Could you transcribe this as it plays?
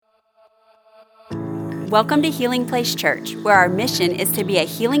Welcome to Healing Place Church, where our mission is to be a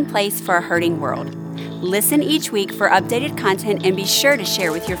healing place for a hurting world. Listen each week for updated content and be sure to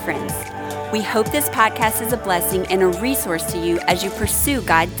share with your friends. We hope this podcast is a blessing and a resource to you as you pursue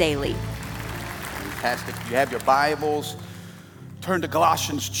God daily. Fantastic. If you have your Bibles, turn to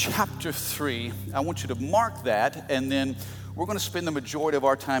Colossians chapter 3. I want you to mark that, and then we're going to spend the majority of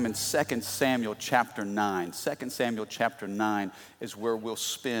our time in 2 Samuel chapter 9. 2 Samuel chapter 9 is where we'll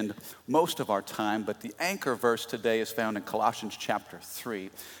spend most of our time, but the anchor verse today is found in Colossians chapter 3,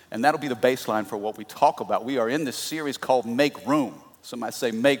 and that'll be the baseline for what we talk about. We are in this series called Make Room. Somebody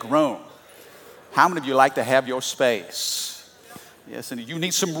say, make room. How many of you like to have your space? Yes, and you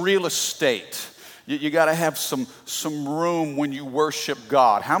need some real estate. You got to have some room when you worship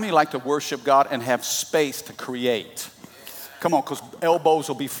God. How many like to worship God and have space to create? Come on, because elbows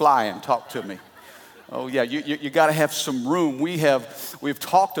will be flying. Talk to me. Oh, yeah, you got to have some room. We've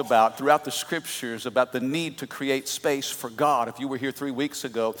talked about throughout the scriptures about the need to create space for God. If you were here 3 weeks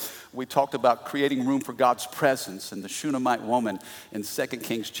ago, we talked about creating room for God's presence and the Shunammite woman in 2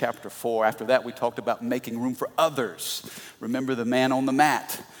 Kings chapter 4. After that, we talked about making room for others. Remember the man on the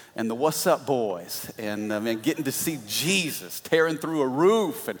mat and the What's Up Boys and getting to see Jesus tearing through a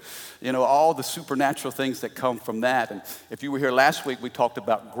roof and, all the supernatural things that come from that. And if you were here last week, we talked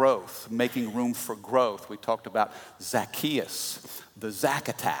about growth, making room for growth. We talked about Zacchaeus, the Zac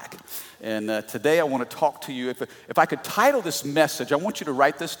attack. And today I want to talk to you. If I could title this message, I want you to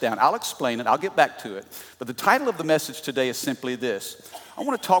write this down. I'll explain it. I'll get back to it. But the title of the message today is simply this. I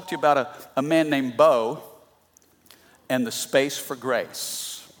want to talk to you about a man named Bo and the space for grace.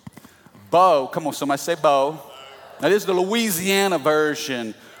 Bo, come on, somebody say Bo. Now, this is the Louisiana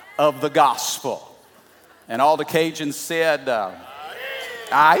version of the gospel. And all the Cajuns said,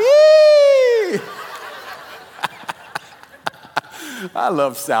 aye. I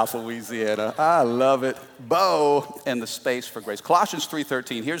love South Louisiana. I love it. Bo and the space for grace. Colossians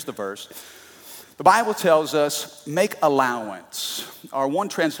 3:13, here's the verse. The Bible tells us, make allowance. Our one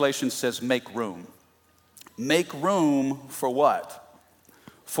translation says, make room. Make room for what?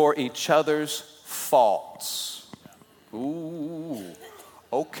 For each other's faults. Ooh,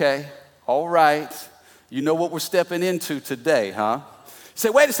 okay, all right. You know what we're stepping into today, huh? You say,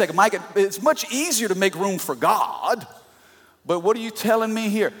 wait a second, Mike, it's much easier to make room for God. But what are you telling me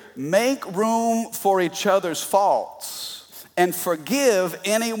here? Make room for each other's faults and forgive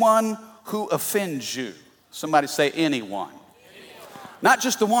anyone who offends you. Somebody say anyone. Not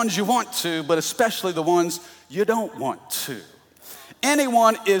just the ones you want to, but especially the ones you don't want to.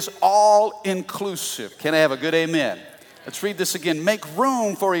 Anyone is all inclusive. Can I have a good amen? Let's read this again. Make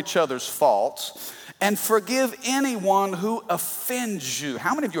room for each other's faults and forgive anyone who offends you.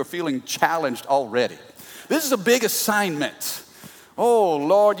 How many of you are feeling challenged already? This is a big assignment. Oh,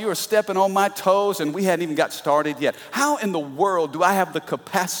 Lord, you are stepping on my toes and we hadn't even got started yet. How in the world do I have the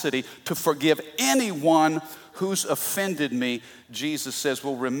capacity to forgive anyone who's offended me? Jesus says,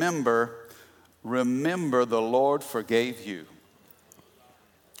 well, remember the Lord forgave you.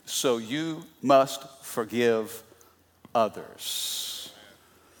 So you must forgive others.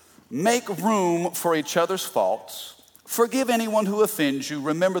 Make room for each other's faults. Forgive anyone who offends you.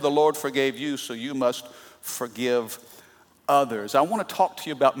 Remember the Lord forgave you, so you must forgive others. I want to talk to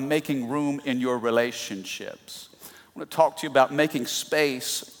you about making room in your relationships. I want to talk to you about making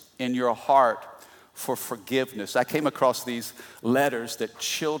space in your heart for forgiveness. I came across these letters that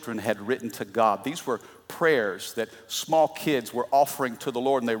children had written to God. These were prayers that small kids were offering to the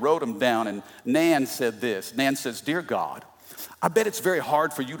Lord, and they wrote them down. And Nan said this. Nan says, Dear God, I bet it's very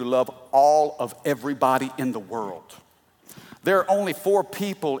hard for you to love all of everybody in the world. There are only 4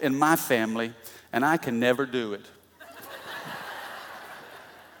 people in my family, and I can never do it.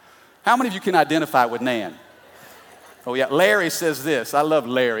 How many of you can identify with Nan? Oh, yeah. Larry says this. I love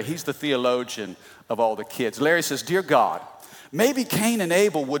Larry. He's the theologian of all the kids. Larry says, Dear God, maybe Cain and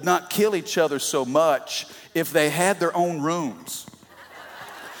Abel would not kill each other so much if they had their own rooms.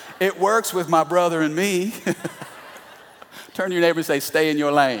 It works with my brother and me. Turn to your neighbor and say, stay in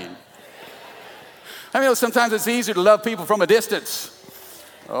your lane. I mean, sometimes it's easier to love people from a distance.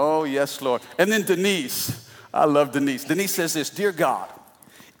 Oh, yes, Lord. And then Denise. I love Denise. Denise says this, Dear God,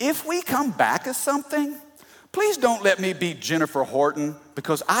 if we come back as something, please don't let me be Jennifer Horton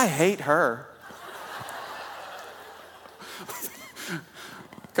because I hate her.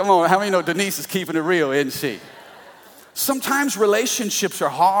 Come on, how many know Denise is keeping it real, isn't she? Sometimes relationships are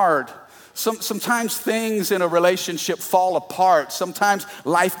hard. Sometimes things in a relationship fall apart. Sometimes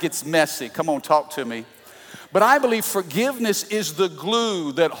life gets messy. Come on, talk to me. But I believe forgiveness is the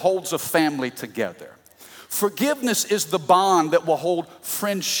glue that holds a family together. Forgiveness is the bond that will hold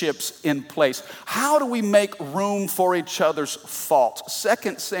friendships in place. How do we make room for each other's faults?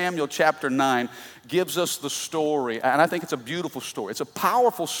 2 Samuel chapter 9 gives us the story, and I think it's a beautiful story. It's a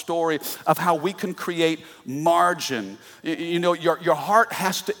powerful story of how we can create margin. You know, your heart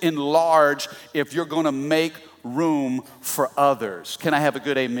has to enlarge if you're going to make room for others. Can I have a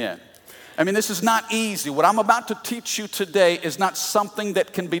good amen? I mean, this is not easy. What I'm about to teach you today is not something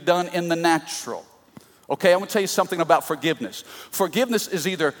that can be done in the natural. Okay, I'm going to tell you something about forgiveness. Forgiveness is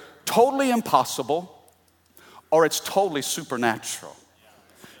either totally impossible or it's totally supernatural.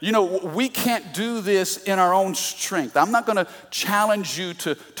 You know, we can't do this in our own strength. I'm not going to challenge you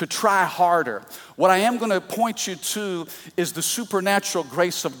to try harder. What I am going to point you to is the supernatural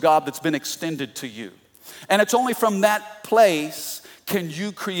grace of God that's been extended to you. And it's only from that place can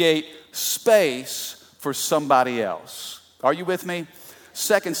you create space for somebody else. Are you with me?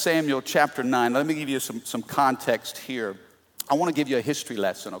 2 Samuel chapter 9. Let me give you some context here. I want to give you a history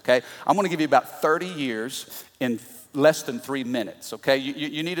lesson, okay? I'm going to give you about 30 years in less than 3 minutes, okay?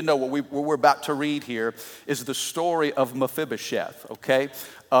 You need to know what we're about to read here is the story of Mephibosheth, okay?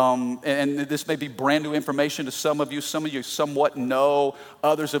 And this may be brand new information to some of you. Some of you somewhat know.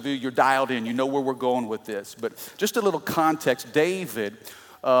 Others of you, you're dialed in. You know where we're going with this. But just a little context. David,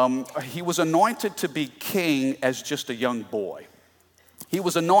 he was anointed to be king as just a young boy. He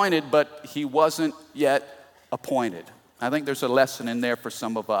was anointed, but he wasn't yet appointed. I think there's a lesson in there for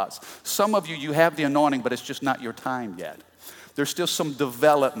some of us. Some of you, you have the anointing, but it's just not your time yet. There's still some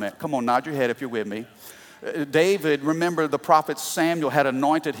development. Come on, nod your head if you're with me. David, remember the prophet Samuel had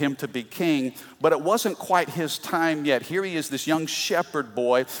anointed him to be king, but it wasn't quite his time yet. Here he is, this young shepherd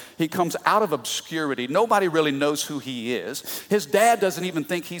boy. He comes out of obscurity. Nobody really knows who he is. His dad doesn't even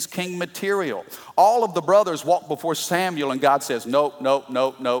think he's king material. All of the brothers walk before Samuel, and God says, no, no,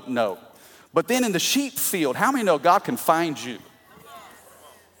 no, no, no. But then in the sheep field, how many know God can find you?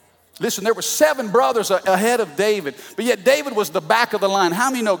 Listen, there were 7 brothers ahead of David, but yet David was the back of the line.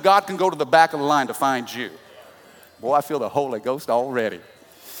 How many know God can go to the back of the line to find you? Boy, I feel the Holy Ghost already.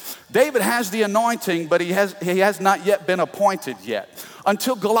 David has the anointing, but he has not yet been appointed yet.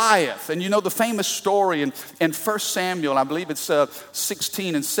 Until Goliath, and you know the famous story in 1 Samuel, I believe it's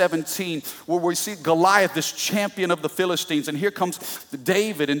 16 and 17, where we see Goliath, this champion of the Philistines, and here comes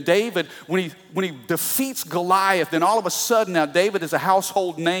David. And David, when he defeats Goliath, then all of a sudden now David is a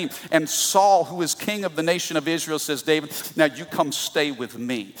household name, and Saul, who is king of the nation of Israel, says, David, now you come stay with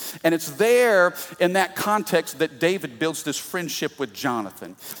me. And it's there in that context that David builds this friendship with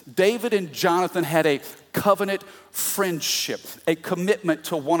Jonathan. David and Jonathan had a covenant friendship, a commitment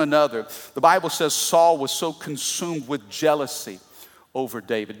to one another. The Bible says Saul was so consumed with jealousy over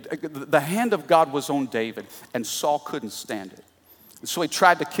David. The hand of God was on David, and Saul couldn't stand it. So he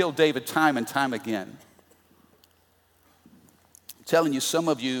tried to kill David time and time again. I'm telling you, some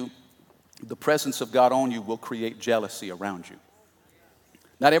of you, the presence of God on you will create jealousy around you.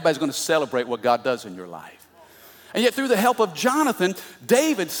 Not everybody's going to celebrate what God does in your life. And yet through the help of Jonathan,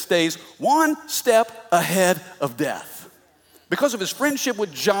 David stays one step ahead of death. Because of his friendship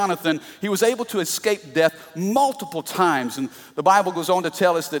with Jonathan, he was able to escape death multiple times. And the Bible goes on to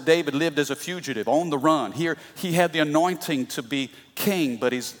tell us that David lived as a fugitive, on the run. Here he had the anointing to be king,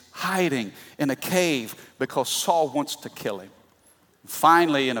 but he's hiding in a cave because Saul wants to kill him.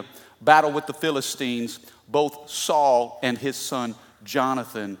 Finally, in a battle with the Philistines, both Saul and his son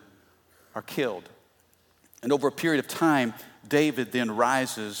Jonathan are killed. And over a period of time, David then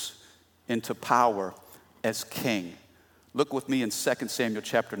rises into power as king. Look with me in 2 Samuel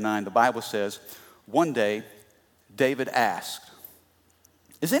chapter 9. The Bible says, one day, David asked,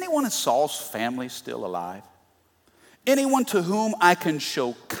 is anyone in Saul's family still alive? Anyone to whom I can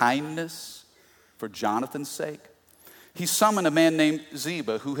show kindness for Jonathan's sake? He summoned a man named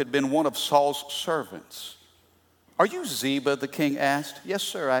Ziba, who had been one of Saul's servants. Are you Ziba? The king asked. Yes,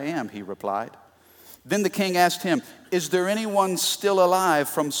 sir, I am, he replied. Then the king asked him, is there anyone still alive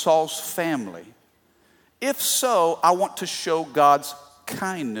from Saul's family? If so, I want to show God's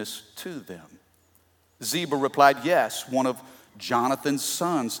kindness to them. Ziba replied, yes, one of Jonathan's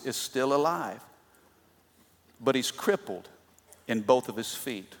sons is still alive, but he's crippled in both of his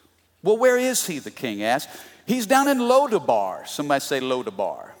feet. Well, where is he? The king asked. He's down in Lodabar. Somebody say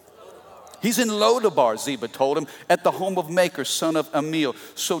Lodabar. He's in Lodabar, Ziba told him, at the home of Machir, son of Amiel.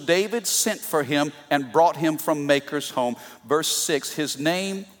 So David sent for him and brought him from Machir's home. Verse 6, his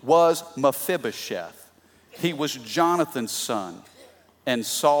name was Mephibosheth. He was Jonathan's son and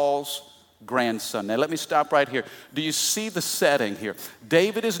Saul's grandson. Now let me stop right here. Do you see the setting here?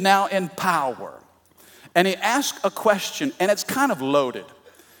 David is now in power. And he asked a question, and it's kind of loaded.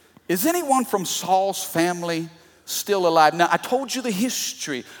 is anyone from Saul's family still alive? Now, I told you the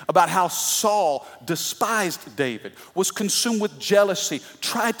history about how Saul despised David, was consumed with jealousy,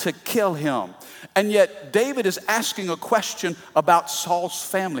 tried to kill him. And yet David is asking a question about Saul's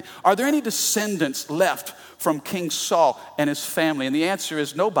family. Are there any descendants left from King Saul and his family? And the answer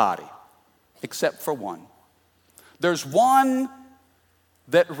is nobody, except for one. There's one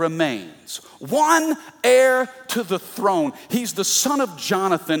that remains, one heir to the throne. He's the son of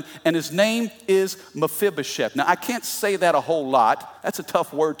Jonathan, and his name is Mephibosheth. Now, I can't say that a whole lot. That's a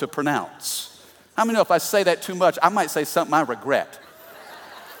tough word to pronounce. How many know if I say that too much, I might say something I regret?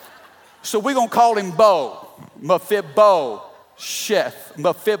 So we're going to call him Bo, Mephibosheth,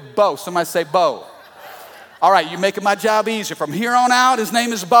 Mephibo. Somebody say Bo. All right, you're making my job easier. From here on out, his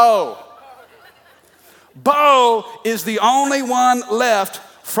name is Bo. Bo is the only one left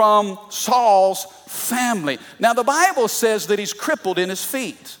from Saul's family. Now, the Bible says that he's crippled in his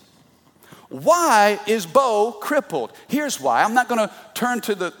feet. Why is Bo crippled? Here's why. I'm not going to turn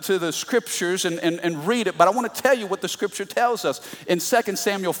to the scriptures and read it, but I want to tell you what the scripture tells us. In 2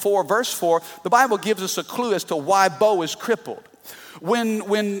 Samuel 4, verse 4, the Bible gives us a clue as to why Bo is crippled.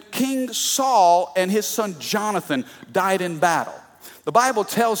 When King Saul and his son Jonathan died in battle, the Bible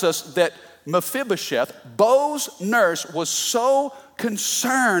tells us that Mephibosheth, Bo's nurse, was so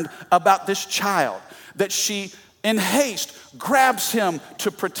concerned about this child that she, in haste, grabs him to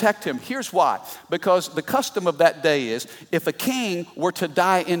protect him. Here's why. Because the custom of that day is, if a king were to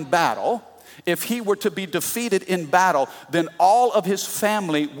die in battle, if he were to be defeated in battle, then all of his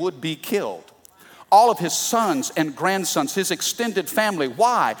family would be killed. All of his sons and grandsons, his extended family.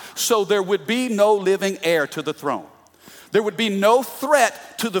 Why? So there would be no living heir to the throne. There would be no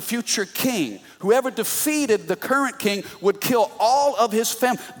threat to the future king. Whoever defeated the current king would kill all of his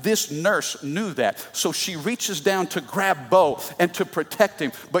family. This nurse knew that. So she reaches down to grab Bo and to protect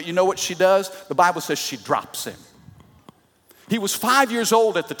him. But you know what she does? The Bible says she drops him. He was 5 years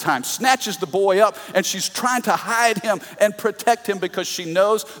old at the time, snatches the boy up, and she's trying to hide him and protect him because she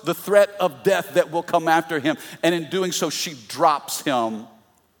knows the threat of death that will come after him. And in doing so, she drops him.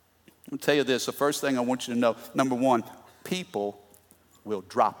 I'll tell you this, the first thing I want you to know, number one, people will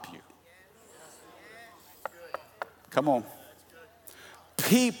drop you. Come on.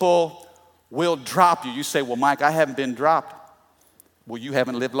 People will drop you. You say, well, Mike, I haven't been dropped. Well, you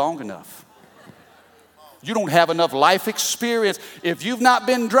haven't lived long enough. You don't have enough life experience. If you've not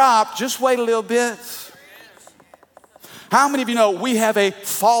been dropped, just wait a little bit. How many of you know we have a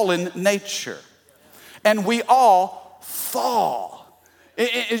fallen nature? And we all fall.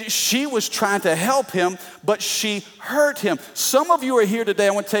 She was trying to help him, but she hurt him. Some of you are here today,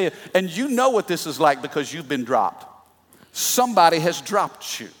 I want to tell you, and you know what this is like because you've been dropped. Somebody has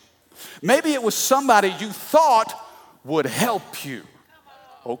dropped you. Maybe it was somebody you thought would help you.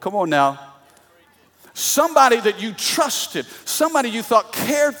 Oh, come on now. Somebody that you trusted, somebody you thought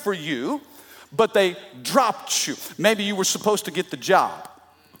cared for you, but they dropped you. Maybe you were supposed to get the job,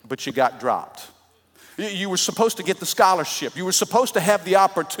 but you got dropped. You were supposed to get the scholarship. You were supposed to have the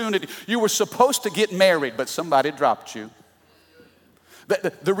opportunity. You were supposed to get married, but somebody dropped you.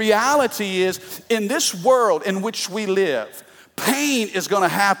 The reality is, in this world in which we live, pain is going to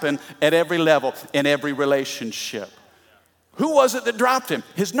happen at every level, in every relationship. Who was it that dropped him?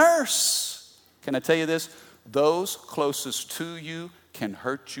 His nurse. Can I tell you this? Those closest to you can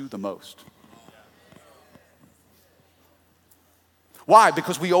hurt you the most. Why?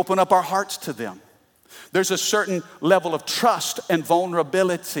 Because we open up our hearts to them. There's a certain level of trust and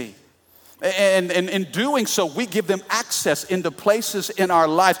vulnerability. And in doing so, we give them access into places in our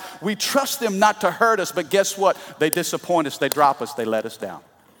life. We trust them not to hurt us, but guess what? They disappoint us, they drop us, they let us down.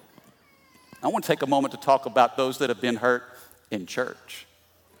 I want to take a moment to talk about those that have been hurt in church.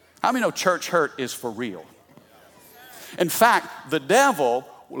 How many know church hurt is for real? In fact, the devil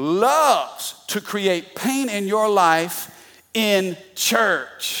loves to create pain in your life in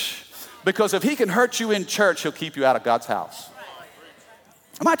church. Because if he can hurt you in church, he'll keep you out of God's house.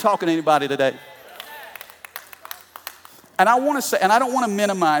 Am I talking to anybody today? And I want to say, and I don't want to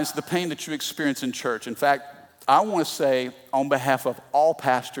minimize the pain that you experience in church. In fact, I want to say on behalf of all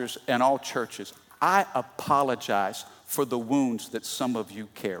pastors and all churches, I apologize for the wounds that some of you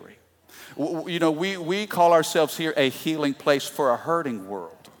carry. You know, we call ourselves here a healing place for a hurting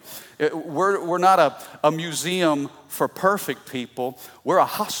world. We're not a museum for perfect people. We're a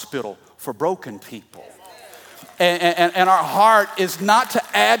hospital for broken people. And our heart is not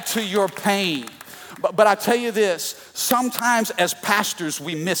to add to your pain. But I tell you this, sometimes as pastors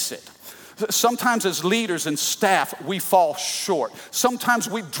we miss it. Sometimes as leaders and staff, we fall short. Sometimes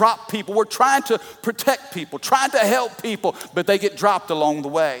we drop people. We're trying to protect people, trying to help people, but they get dropped along the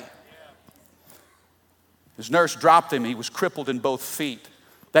way. His nurse dropped him. He was crippled in both feet.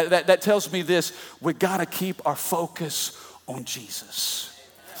 That tells me this: we got to keep our focus on Jesus.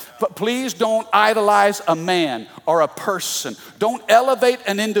 But please don't idolize a man or a person. Don't elevate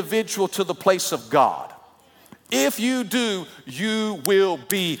an individual to the place of God. If you do, you will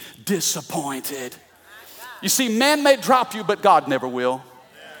be disappointed. You see, man may drop you, but God never will.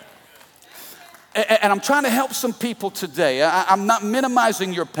 And I'm trying to help some people today. I'm not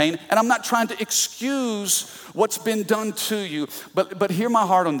minimizing your pain, and I'm not trying to excuse what's been done to you. But hear my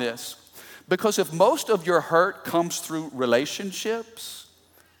heart on this. Because if most of your hurt comes through relationships,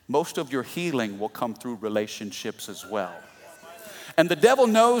 most of your healing will come through relationships as well. And the devil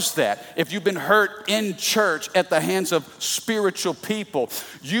knows that. If you've been hurt in church at the hands of spiritual people,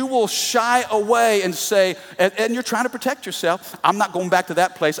 you will shy away and say, and you're trying to protect yourself, I'm not going back to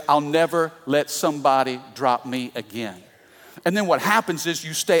that place. I'll never let somebody drop me again. And then what happens is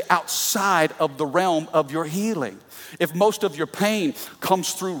you stay outside of the realm of your healing. If most of your pain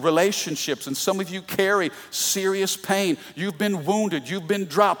comes through relationships, and some of you carry serious pain, you've been wounded, you've been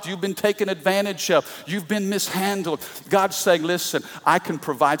dropped, you've been taken advantage of, you've been mishandled, God's saying, listen, I can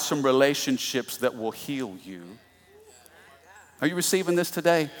provide some relationships that will heal you. Are you receiving this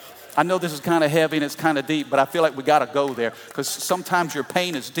today? I know this is kind of heavy and it's kind of deep, but I feel like we got to go there because sometimes your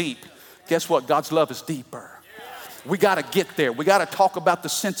pain is deep. Guess what? God's love is deeper. We got to get there. We got to talk about the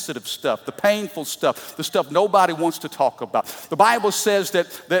sensitive stuff, the painful stuff, the stuff nobody wants to talk about. The Bible says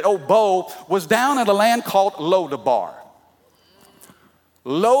that old Bo was down in a land called Lodabar.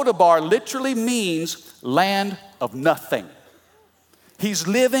 Lodabar literally means land of nothing. He's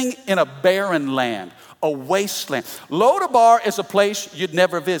living in a barren land, a wasteland. Lodabar is a place you'd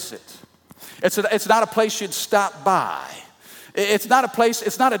never visit. It's not a place you'd stop by. It's not a place,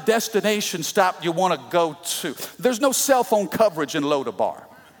 it's not a destination stop you want to go to. There's no cell phone coverage in Lodabar.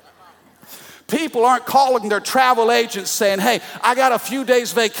 People aren't calling their travel agents saying, hey, I got a few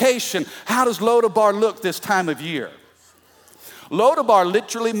days vacation. How does Lodabar look this time of year? Lodabar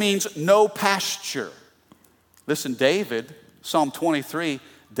literally means no pasture. Listen, David, Psalm 23,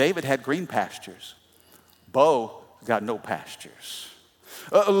 David had green pastures. Bo got no pastures.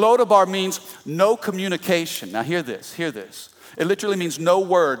 Lodabar means no communication. Now hear this. It literally means no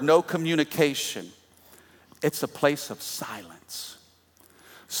word, no communication. It's a place of silence.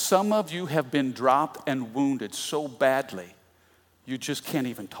 Some of you have been dropped and wounded so badly, you just can't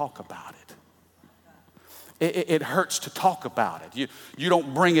even talk about it. It hurts to talk about it. You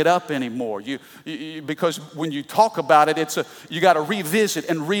don't bring it up anymore. Because when you talk about it, you got to revisit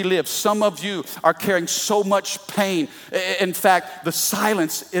and relive. Some of you are carrying so much pain. In fact, the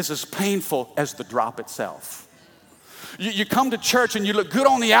silence is as painful as the drop itself. You come to church and you look good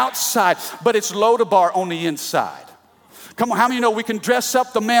on the outside, but it's Lodabar on the inside. Come on, how many know we can dress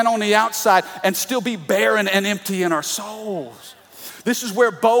up the man on the outside and still be barren and empty in our souls? This is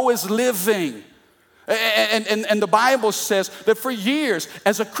where Bo is living. And the Bible says that for years,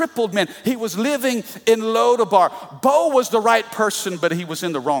 as a crippled man, he was living in Lodabar. Bo was the right person, but he was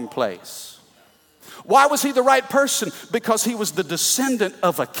in the wrong place. Why was he the right person? Because he was the descendant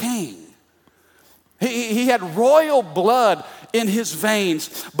of a king. He had royal blood in his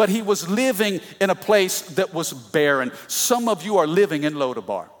veins, but he was living in a place that was barren. Some of you are living in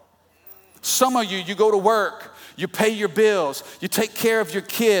Lodabar. Some of you go to work, you pay your bills, you take care of your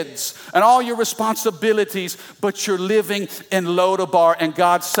kids and all your responsibilities, but you're living in Lodabar, and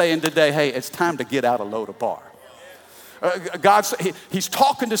God's saying today, hey, it's time to get out of Lodabar. He's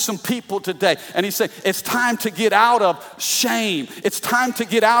talking to some people today, and he's saying, it's time to get out of shame. It's time to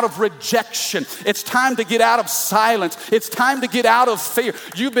get out of rejection. It's time to get out of silence. It's time to get out of fear.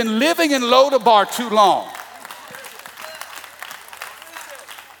 You've been living in Lodabar too long.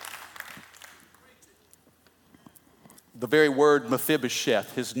 The very word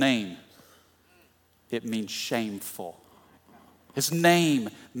Mephibosheth, his name, it means shameful. His name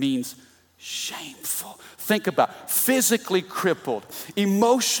means shameful. Think about physically crippled,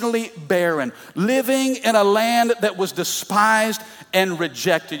 emotionally barren, living in a land that was despised and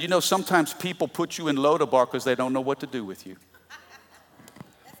rejected. You know, sometimes people put you in Lodabar because they don't know what to do with you.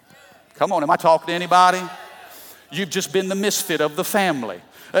 Come on, am I talking to anybody? You've just been the misfit of the family.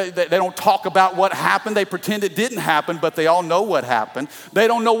 They don't talk about what happened. They pretend it didn't happen, but they all know what happened. They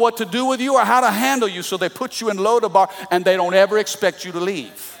don't know what to do with you or how to handle you, so they put you in Lodabar, and they don't ever expect you to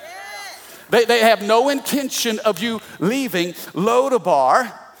leave. They have no intention of you leaving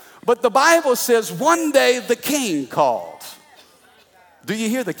Lodabar, but the Bible says one day the king called. Do you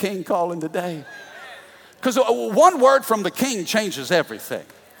hear the king calling today? Because one word from the king changes everything.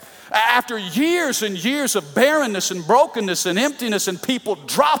 After years and years of barrenness and brokenness and emptiness and people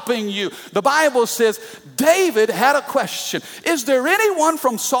dropping you, the Bible says David had a question. Is there anyone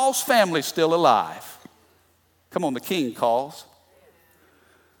from Saul's family still alive? Come on, the king calls.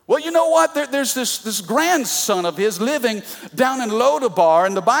 Well, you know what? There's this grandson of his living down in Lodabar,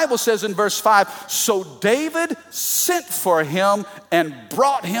 and the Bible says in verse 5, so David sent for him and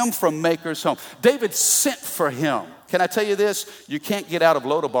brought him from Maker's home. David sent for him. Can I tell you this? You can't get out of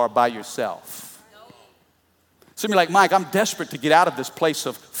Lodabar by yourself. Some of you are like, Mike, I'm desperate to get out of this place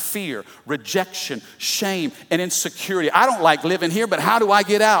of fear, rejection, shame, and insecurity. I don't like living here, but how do I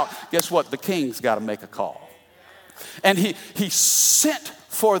get out? Guess what? The king's got to make a call. And he sent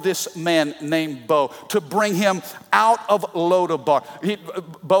for this man named Bo to bring him out of Lodabar.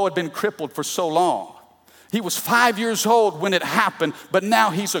 Bo had been crippled for so long. He was 5 years old when it happened, but now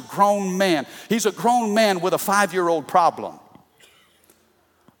he's a grown man. He's a grown man with a 5-year-old problem.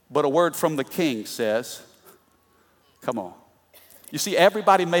 But a word from the king says, come on. You see,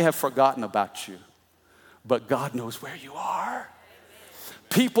 everybody may have forgotten about you, but God knows where you are.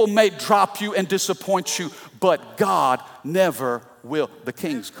 People may drop you and disappoint you, but God never will. The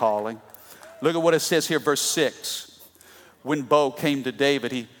king's calling. Look at what it says here, verse 6. When Bo came to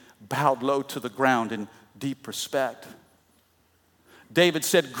David, he bowed low to the ground in deep respect. David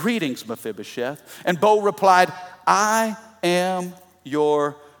said, greetings, Mephibosheth. And Bo replied, I am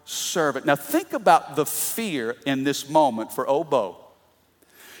your servant. Now think about the fear in this moment for old Bo.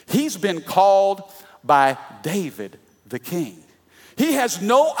 He's been called by David, the king. He has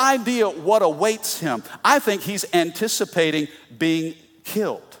no idea what awaits him. I think he's anticipating being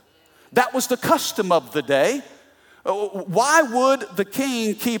killed. That was the custom of the day. Why would the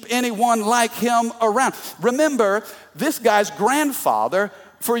king keep anyone like him around? Remember, this guy's grandfather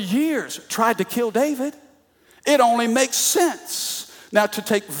for years tried to kill David. It only makes sense now to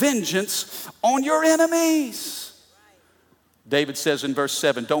take vengeance on your enemies. David says in verse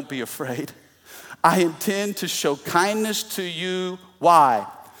 7, don't be afraid. I intend to show kindness to you. Why?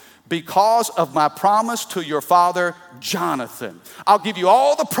 Because of my promise to your father, Jonathan. I'll give you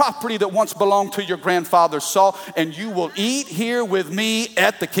all the property that once belonged to your grandfather Saul, and you will eat here with me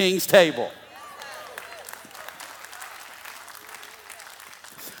at the king's table.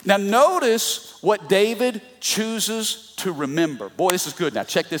 Now notice what David chooses to remember. Boy, this is good. Now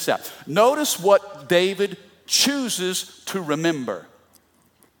check this out. Notice what David chooses to remember.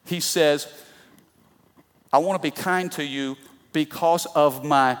 He says, I want to be kind to you because of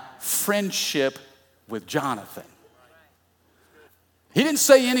my friendship with Jonathan. He didn't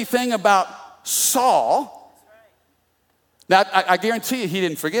say anything about Saul. Now, I guarantee you he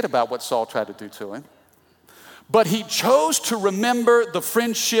didn't forget about what Saul tried to do to him. But he chose to remember the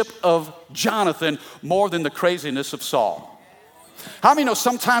friendship of Jonathan more than the craziness of Saul. How many know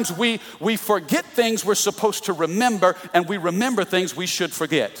sometimes we forget things we're supposed to remember, and we remember things we should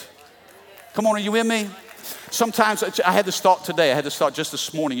forget? Come on, are you with me? Sometimes, I had this thought today, I had this thought just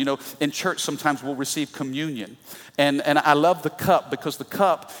this morning. You know, in church sometimes we'll receive communion. And I love the cup because the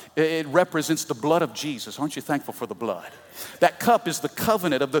cup, it represents the blood of Jesus. Aren't you thankful for the blood? That cup is the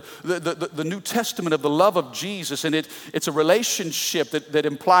covenant of the New Testament of the love of Jesus. And it's a relationship that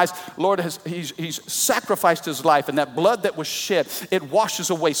implies, Lord, he's sacrificed his life. And that blood that was shed, it washes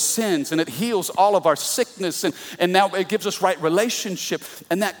away sins and it heals all of our sickness. And now it gives us right relationship.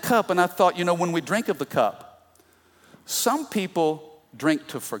 And that cup, and I thought, you know, when we drink of the cup, some people drink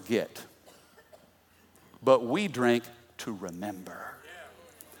to forget, but we drink to remember.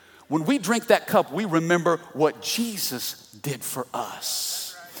 When we drink that cup, we remember what Jesus did for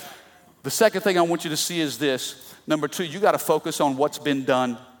us. The second thing I want you to see is this. Number 2, you got to focus on what's been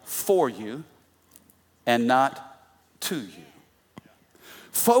done for you and not to you.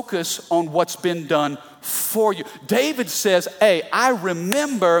 Focus on what's been done for you. David says, hey, I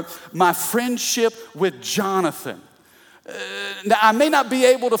remember my friendship with Jonathan. Now, I may not be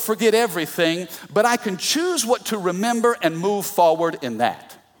able to forget everything, but I can choose what to remember and move forward in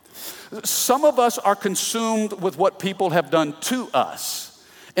that. Some of us are consumed with what people have done to us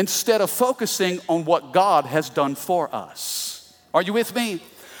instead of focusing on what God has done for us. Are you with me?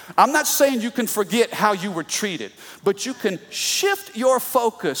 I'm not saying you can forget how you were treated, but you can shift your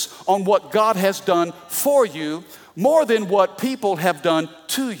focus on what God has done for you more than what people have done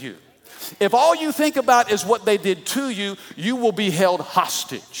to you. If all you think about is what they did to you, you will be held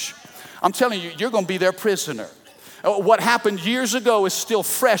hostage. I'm telling you, you're going to be their prisoner. What happened years ago is still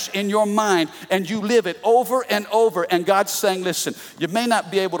fresh in your mind, and you live it over and over. And God's saying, listen, you may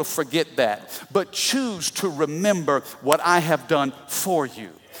not be able to forget that, but choose to remember what I have done for you.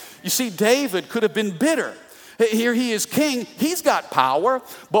 You see, David could have been bitter. Here he is king. He's got power.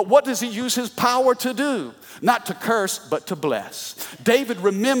 But what does he use his power to do? Not to curse, but to bless. David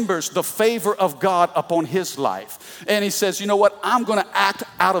remembers the favor of God upon his life. And he says, you know what? I'm going to act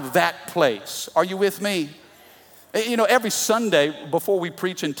out of that place. Are you with me? You know, every Sunday before we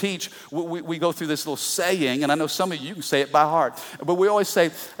preach and teach, we go through this little saying, and I know some of you can say it by heart, but we always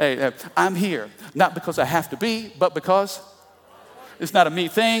say, hey, I'm here, not because I have to be, but because it's not a me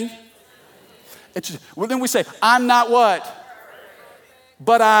thing. Then we say, I'm not what?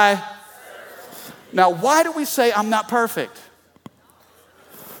 But I. Now, why do we say I'm not perfect?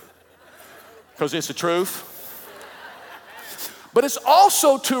 Because it's the truth. But it's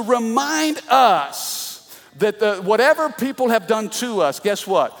also to remind us that whatever people have done to us, guess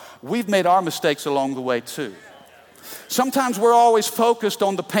what? We've made our mistakes along the way too. Sometimes we're always focused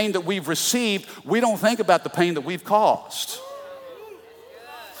on the pain that we've received. We don't think about the pain that we've caused.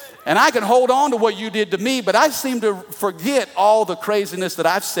 And I can hold on to what you did to me, but I seem to forget all the craziness that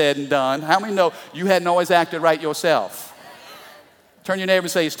I've said and done. How many know you hadn't always acted right yourself? Turn your neighbor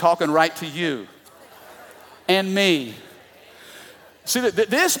and say, he's talking right to you and me. See,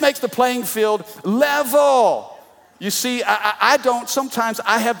 this makes the playing field level. You see, sometimes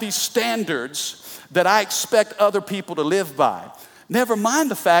I have these standards that I expect other people to live by. Never mind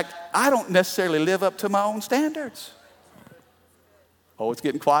the fact I don't necessarily live up to my own standards. Oh, it's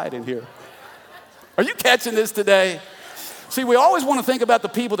getting quiet in here. Are you catching this today? See, we always want to think about the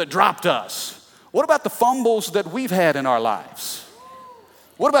people that dropped us. What about the fumbles that we've had in our lives?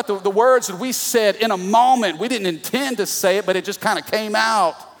 What about the words that we said in a moment? We didn't intend to say it, but it just kind of came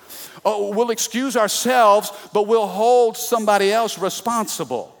out. Oh, we'll excuse ourselves, but we'll hold somebody else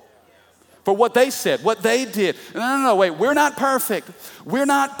responsible for what they said, what they did. No, wait, we're not perfect. We're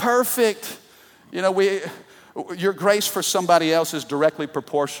not perfect. You know, your grace for somebody else is directly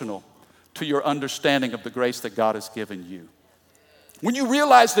proportional to your understanding of the grace that God has given you. When you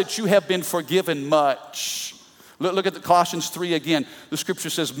realize that you have been forgiven much, look at the Colossians 3 again. The scripture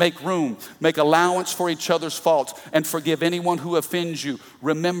says, make room, make allowance for each other's faults, and forgive anyone who offends you.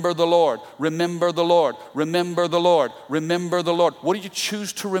 Remember the Lord, remember the Lord, remember the Lord, remember the Lord. What do you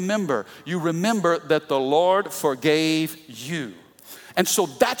choose to remember? You remember that the Lord forgave you. And so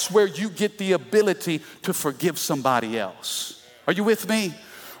that's where you get the ability to forgive somebody else. Are you with me?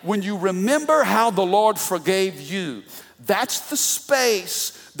 When you remember how the Lord forgave you, that's the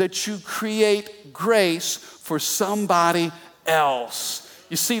space that you create grace for somebody else.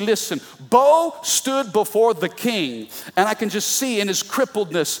 You see, listen, Bo stood before the king, and I can just see in his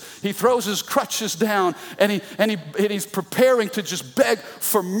crippledness, he throws his crutches down, and he's preparing to just beg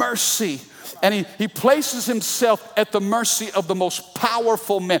for mercy. And he places himself at the mercy of the most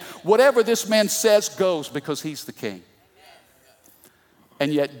powerful man. Whatever this man says goes because he's the king.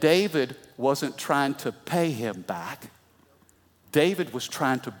 And yet David wasn't trying to pay him back. David was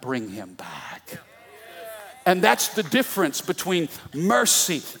trying to bring him back. And that's the difference between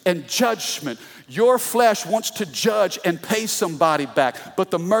mercy and judgment. Your flesh wants to judge and pay somebody back, but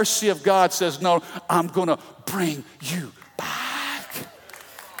the mercy of God says, no, I'm going to bring you back.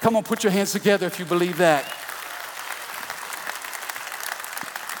 Come on, put your hands together if you believe that.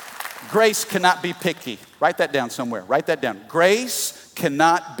 Grace cannot be picky. Write that down somewhere. Write that down. Grace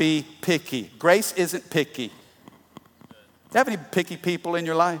cannot be picky. Grace isn't picky. Do you have any picky people in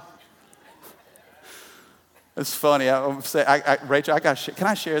your life? It's funny. Rachel, can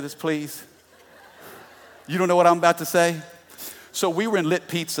I share this, please? You don't know what I'm about to say? So we were in Lit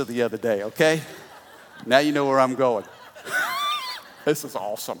Pizza the other day, okay? Now you know where I'm going. This is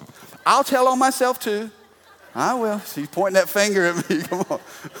awesome. I'll tell on myself too. I will. She's pointing that finger at me. Come on.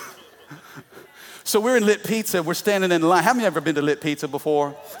 So we're in Lit Pizza. We're standing in line. Have you ever been to Lit Pizza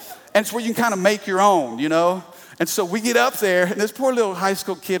before? And it's where you can kind of make your own, you know? And so we get up there, and this poor little high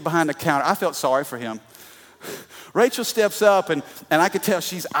school kid behind the counter, I felt sorry for him. Rachel steps up, and I could tell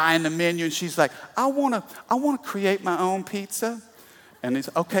she's eyeing the menu, and she's like, I want to create my own pizza. And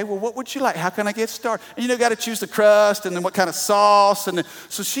he's, okay, well, what would you like? How can I get started? And got to choose the crust and then what kind of sauce. And then,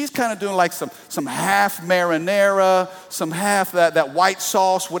 so she's kind of doing like some half marinara, some half that white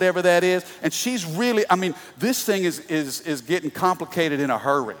sauce, whatever that is. And she's really, this thing is getting complicated in a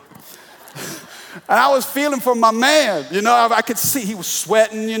hurry. And I was feeling for my man, I could see he was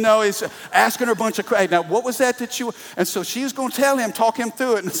sweating, he's asking her a bunch of questions. Now, what was that you, and so she was going to tell him, talk him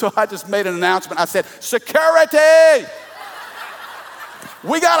through it. And so I just made an announcement. I said, security!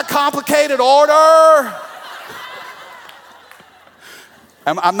 We got a complicated order.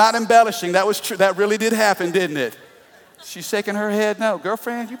 I'm not embellishing. That was true. That really did happen, didn't it? She's shaking her head. No,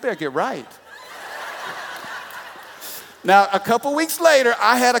 girlfriend, you better get right. Now, a couple weeks later,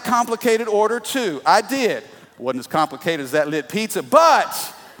 I had a complicated order too. I did. Wasn't as complicated as that lit pizza,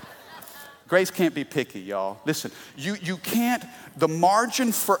 but grace can't be picky, y'all. Listen, you can't, the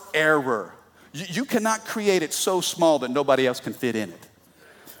margin for error, you cannot create it so small that nobody else can fit in it.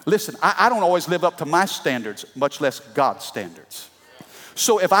 Listen, I don't always live up to my standards, much less God's standards.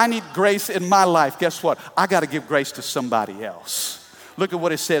 So if I need grace in my life, guess what? I got to give grace to somebody else. Look at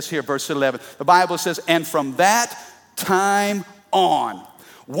what it says here, verse 11. The Bible says, and from that time on,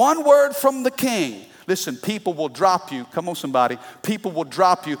 one word from the king. Listen, people will drop you. Come on, somebody. People will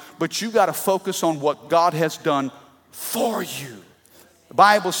drop you, but you got to focus on what God has done for you. The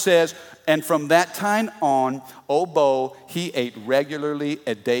Bible says, and from that time on, Bo, he ate regularly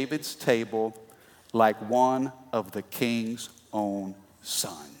at David's table like one of the king's own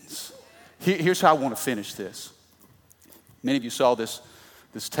sons. Here's how I want to finish this. Many of you saw this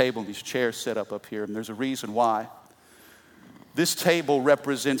table and these chairs set up here, and there's a reason why. This table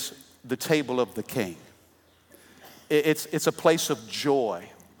represents the table of the king. It's a place of joy.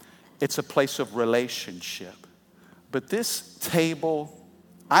 It's a place of relationship. But this table,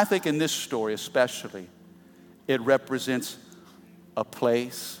 I think in this story especially, it represents a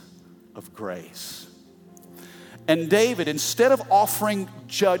place of grace. And David, instead of offering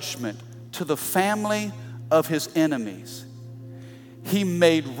judgment to the family of his enemies, he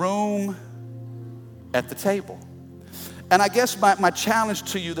made room at the table. And I guess my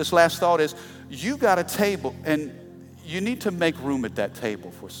challenge to you, this last thought is, you got a table and you need to make room at that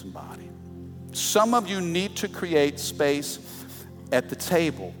table for somebody. Some of you need to create space at the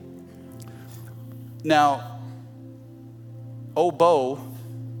table. Now, Bo,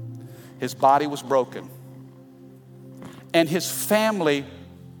 his body was broken and his family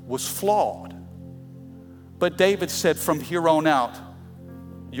was flawed. But David said, from here on out,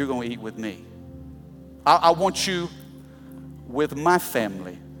 you're going to eat with me. I want you with my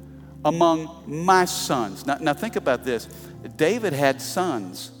family, among my sons. Now think about this. David had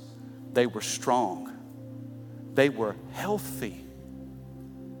sons. They were strong. They were healthy.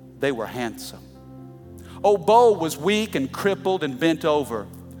 They were handsome. Bo was weak and crippled and bent over.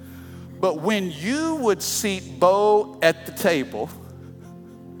 But when you would seat Bo at the table,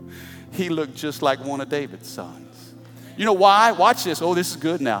 he looked just like one of David's sons. You know why? Watch this. Oh, this is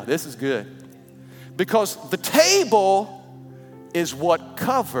good now. This is good. Because the table is what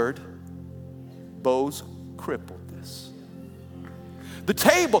covered Bo's crippledness. The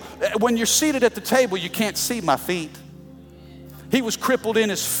table, when you're seated at the table, you can't see my feet. He was crippled in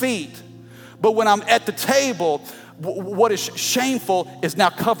his feet. But when I'm at the table, what is shameful is now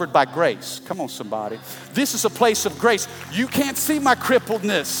covered by grace. Come on, somebody. This is a place of grace. You can't see my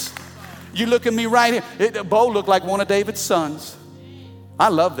crippledness. You look at me right here. Bo looked like one of David's sons. I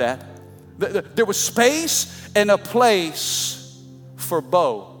love that. There was space and a place for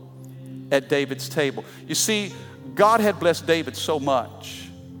Bo at David's table. You see, God had blessed David so much.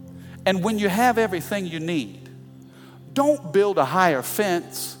 And when you have everything you need, don't build a higher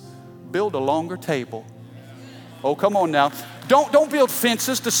fence, build a longer table. Oh, come on now. Don't build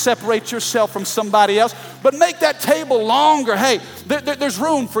fences to separate yourself from somebody else, but make that table longer. Hey, there's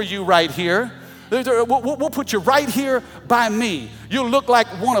room for you right here. We'll put you right here by me. You'll look like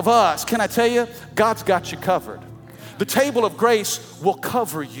one of us. Can I tell you? God's got you covered. The table of grace will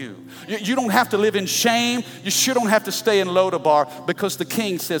cover you. You don't have to live in shame. You sure don't have to stay in Lodabar, because the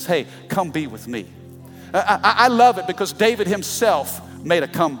king says, hey, come be with me. I love it because David himself made a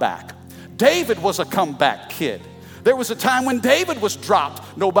comeback. David was a comeback kid. There was a time when David was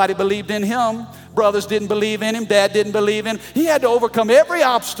dropped. Nobody believed in him. Brothers didn't believe in him. Dad didn't believe in him. He had to overcome every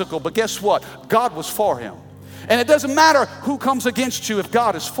obstacle. But guess what? God was for him. And it doesn't matter who comes against you if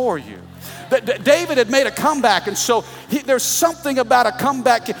God is for you. David had made a comeback, and so there's something about a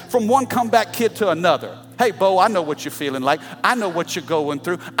comeback from one comeback kid to another. Hey, Bo, I know what you're feeling like. I know what you're going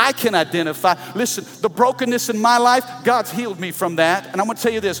through. I can identify. Listen, the brokenness in my life, God's healed me from that. And I'm going to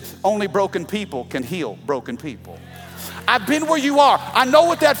tell you this, only broken people can heal broken people. I've been where you are. I know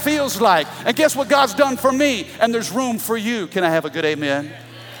what that feels like. And guess what God's done for me? And there's room for you. Can I have a good amen?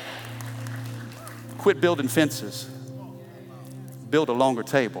 Quit building fences. Build a longer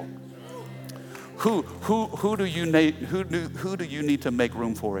table. Who do you need to make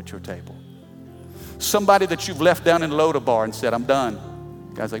room for at your table? Somebody that you've left down in Lodabar and said, I'm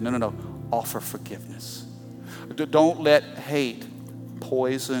done. God's like, no. Offer forgiveness. Don't let hate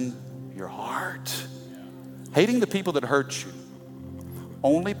poison your heart. Hating the people that hurt you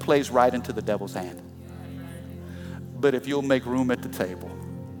only plays right into the devil's hand. But if you'll make room at the table,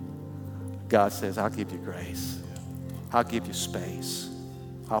 God says, I'll give you grace. I'll give you space.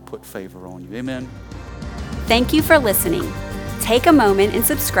 I'll put favor on you. Amen. Thank you for listening. Take a moment and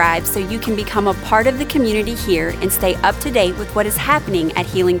subscribe so you can become a part of the community here and stay up to date with what is happening at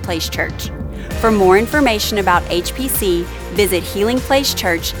Healing Place Church. For more information about HPC, visit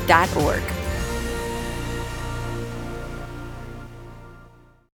healingplacechurch.org.